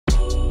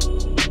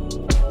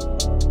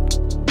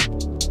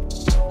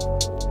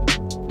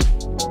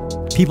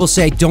People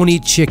say, don't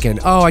eat chicken.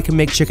 Oh, I can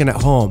make chicken at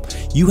home.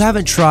 You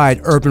haven't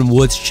tried Urban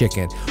Woods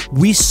chicken.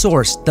 We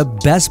sourced the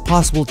best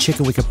possible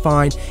chicken we could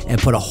find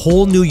and put a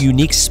whole new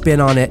unique spin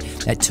on it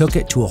that took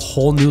it to a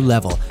whole new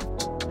level.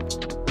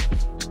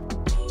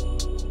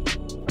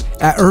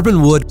 At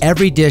Urban Wood,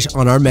 every dish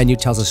on our menu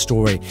tells a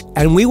story,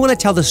 and we want to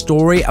tell the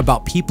story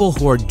about people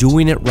who are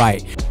doing it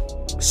right.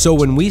 So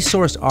when we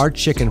sourced our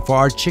chicken for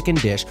our chicken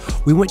dish,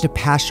 we went to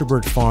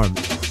Pasture-Raised Farm.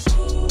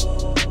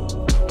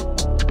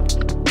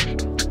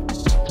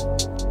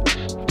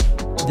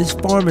 This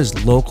farm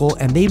is local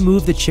and they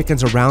move the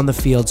chickens around the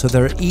field so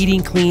they're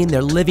eating clean,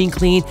 they're living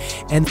clean,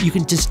 and you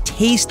can just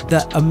taste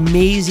the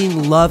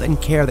amazing love and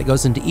care that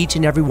goes into each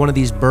and every one of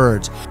these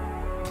birds.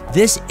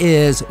 This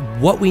is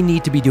what we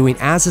need to be doing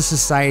as a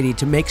society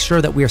to make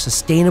sure that we are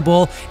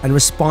sustainable and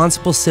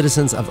responsible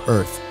citizens of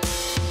Earth.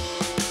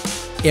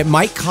 It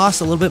might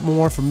cost a little bit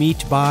more for me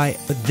to buy,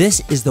 but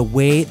this is the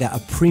way that a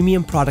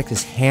premium product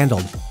is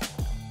handled.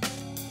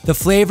 The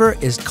flavor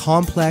is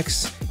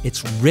complex,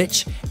 it's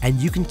rich, and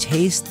you can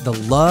taste the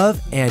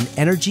love and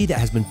energy that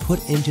has been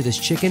put into this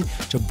chicken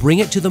to bring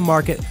it to the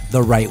market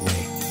the right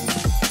way.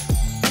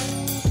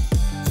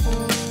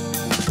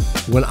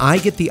 When I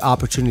get the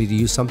opportunity to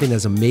use something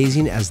as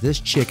amazing as this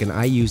chicken,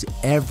 I use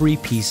every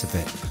piece of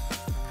it.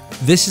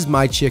 This is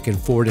my chicken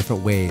 4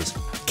 different ways.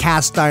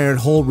 Cast iron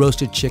whole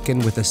roasted chicken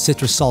with a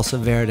citrus salsa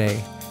verde.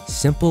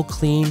 Simple,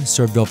 clean,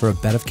 served over a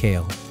bed of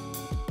kale.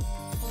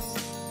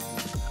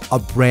 A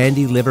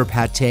brandy liver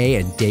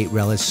pate and date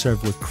relish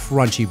served with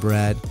crunchy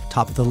bread,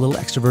 topped with a little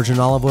extra virgin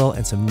olive oil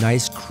and some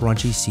nice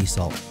crunchy sea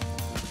salt.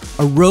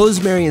 A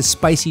rosemary and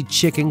spicy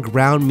chicken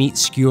ground meat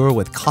skewer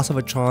with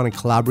cassavachan and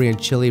Calabrian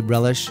chili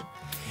relish.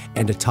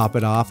 And to top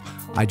it off,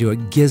 I do a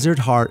gizzard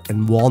heart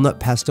and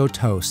walnut pesto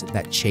toast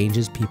that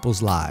changes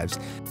people's lives.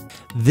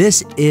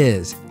 This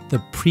is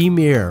the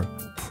premier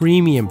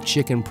premium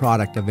chicken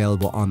product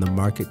available on the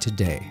market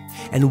today.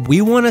 And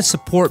we want to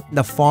support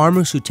the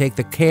farmers who take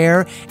the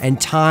care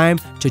and time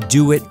to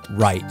do it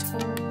right.